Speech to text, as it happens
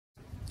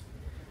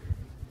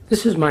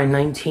This is my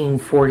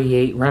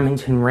 1948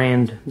 Remington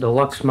Rand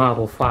Deluxe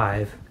Model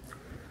 5.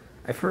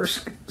 I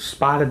first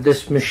spotted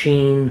this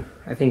machine,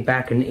 I think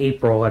back in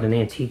April at an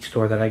antique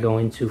store that I go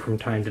into from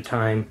time to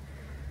time.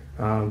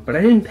 But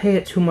I didn't pay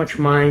it too much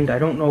mind. I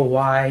don't know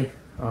why.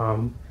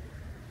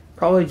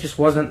 Probably just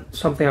wasn't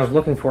something I was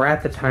looking for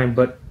at the time,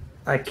 but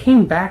I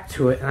came back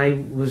to it and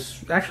I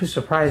was actually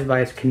surprised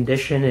by its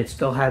condition. It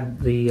still had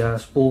the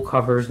spool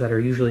covers that are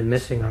usually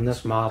missing on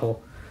this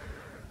model.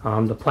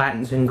 The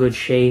platen's in good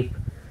shape.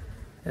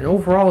 And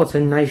overall, it's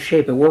in nice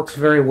shape. It works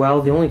very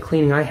well. The only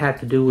cleaning I had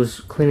to do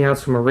was cleaning out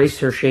some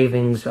eraser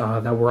shavings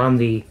that were on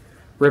the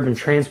ribbon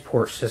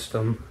transport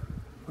system,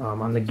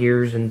 on the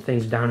gears and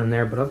things down in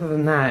there. But other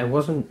than that, it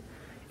was in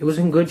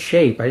good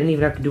shape. I didn't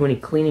even have to do any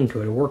cleaning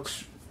to it. It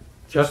works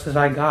just as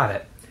I got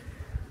it.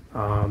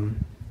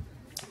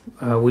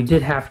 We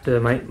did have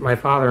to, my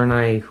father and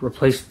I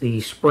replaced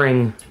the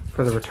spring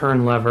for the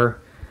return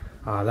lever.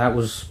 That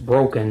was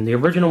broken. The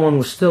original one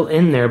was still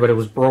in there, but it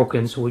was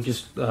broken, so we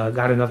just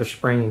got another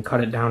spring and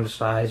cut it down to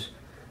size.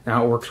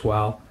 Now it works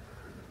well.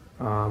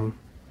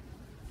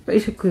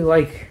 Basically,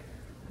 like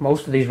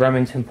most of these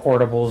Remington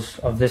portables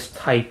of this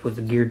type with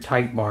the geared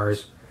type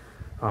bars,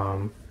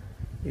 you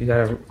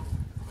got a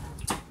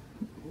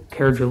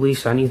carriage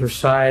release on either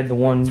side. The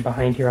one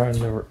behind here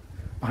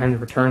behind the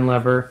return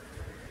lever.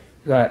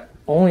 You got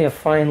only a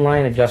fine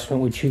line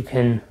adjustment, which you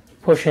can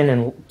push in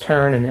and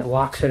turn, and it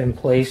locks it in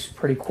place.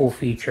 Pretty cool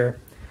feature.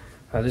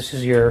 This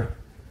is your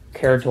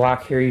carriage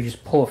lock here. You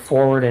just pull it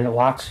forward and it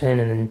locks in,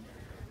 and then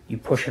you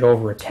push it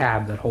over a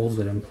tab that holds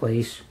it in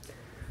place.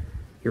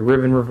 Your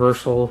ribbon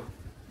reversal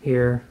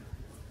here.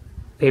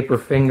 Paper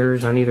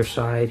fingers on either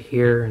side,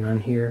 here and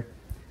on here.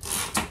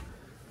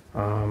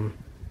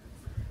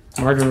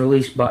 Margin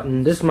release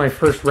button. This is my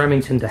first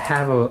Remington to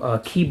have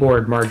a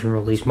keyboard margin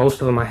release. Most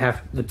of them I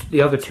have,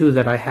 the other two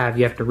that I have,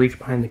 you have to reach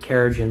behind the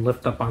carriage and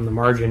lift up on the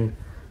margin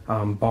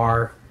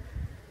bar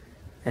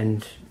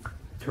and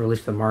to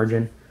release the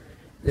margin.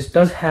 This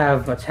does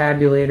have a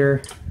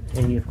tabulator,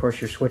 and of course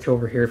your switch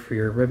over here for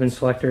your ribbon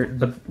selector.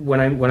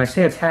 When I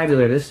say a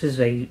tabulator, this is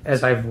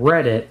as I've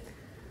read it,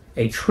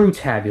 a true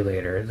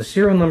tabulator. The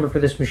serial number for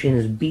this machine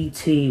is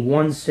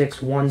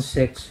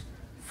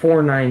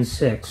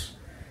BT1616496.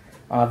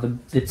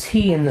 The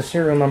T in the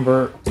serial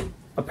number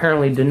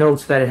apparently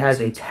denotes that it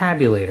has a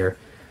tabulator.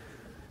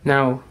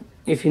 Now,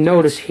 if you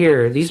notice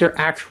here, these are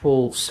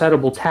actual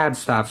settable tab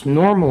stops.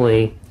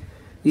 Normally,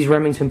 these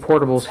Remington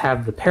portables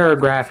have the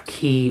paragraph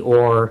key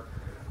or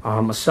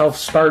a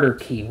self-starter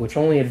key, which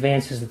only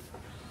advances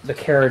the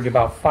carriage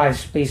about 5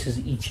 spaces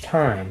each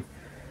time.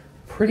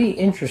 Pretty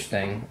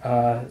interesting.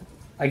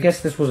 I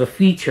guess this was a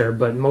feature,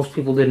 but most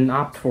people didn't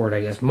opt for it,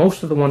 I guess.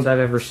 Most of the ones I've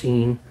ever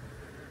seen,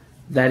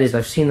 that is,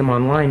 I've seen them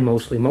online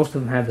mostly, most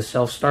of them have the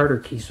self-starter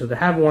key, so to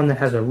have one that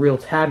has a real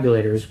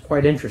tabulator is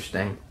quite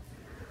interesting.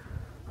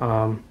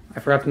 I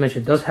forgot to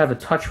mention, it does have a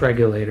touch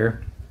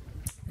regulator,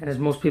 and as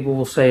most people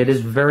will say, it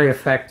is very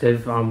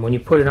effective. When you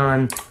put it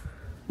on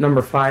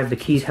number 5, the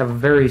keys have a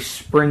very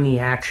springy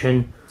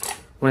action.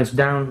 When it's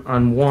down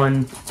on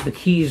 1, the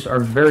keys are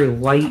very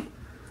light.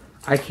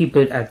 I keep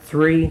it at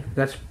 3,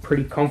 that's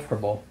pretty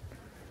comfortable.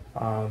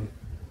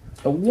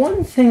 The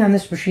one thing on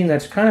this machine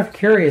that's kind of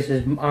curious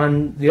is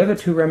on the other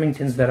 2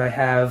 Remingtons that I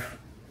have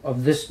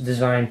of this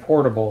design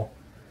portable,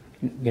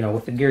 you know,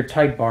 with the geared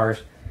type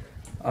bars,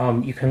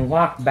 you can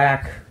lock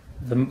back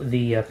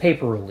the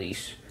paper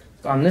release.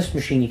 On this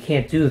machine you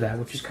can't do that,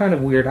 which is kind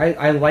of weird.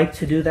 I like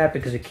to do that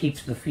because it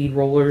keeps the feed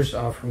rollers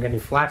from getting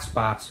flat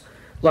spots.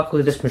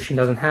 Luckily this machine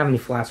doesn't have any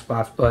flat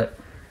spots, but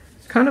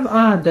it's kind of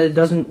odd that it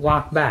doesn't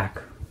lock back.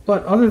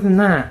 But other than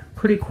that,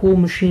 pretty cool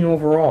machine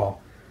overall.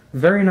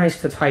 Very nice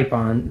to type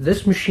on.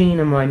 This machine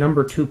and my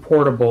number 2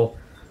 portable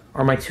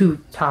are my 2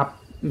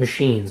 top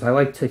machines. I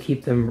like to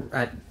keep them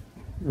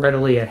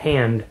readily at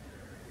hand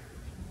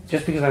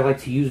just because I like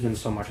to use them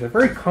so much. They're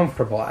very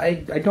comfortable.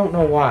 I don't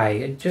know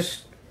why.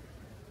 Just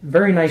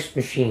very nice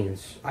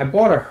machines. I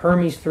bought a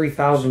Hermes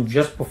 3000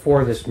 just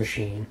before this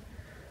machine.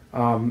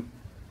 And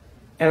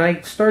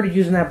I started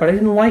using that, but I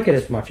didn't like it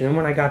as much. And then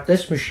when I got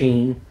this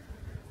machine,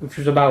 which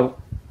was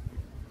about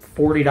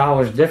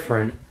 $40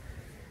 different,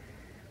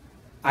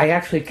 I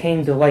actually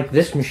came to like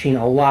this machine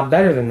a lot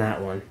better than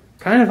that one.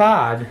 Kind of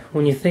odd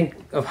when you think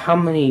of how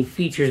many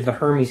features the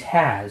Hermes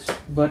has,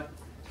 but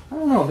I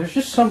don't know, there's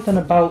just something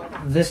about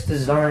this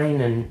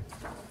design and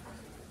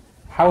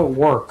how it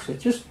works. It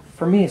just,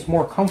 for me, it's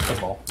more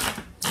comfortable.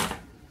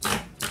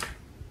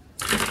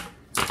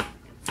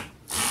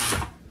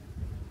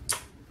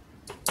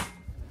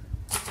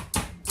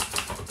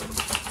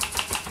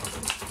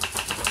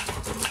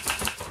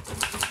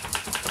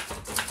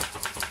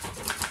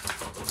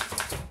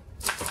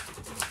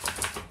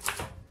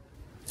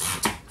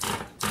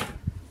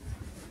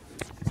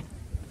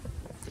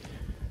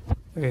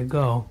 There you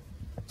go.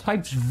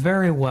 Types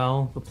very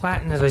well. The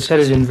platen, as I said,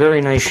 is in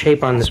very nice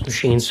shape on this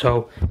machine,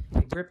 so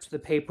it grips the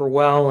paper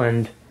well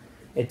and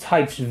it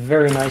types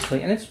very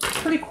nicely. And it's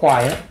pretty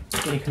quiet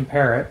when you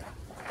compare it.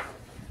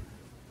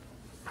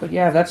 But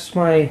yeah, that's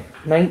my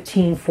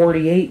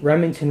 1948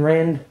 Remington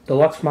Rand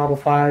Deluxe Model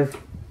 5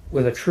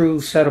 with a true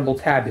settable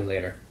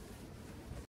tabulator.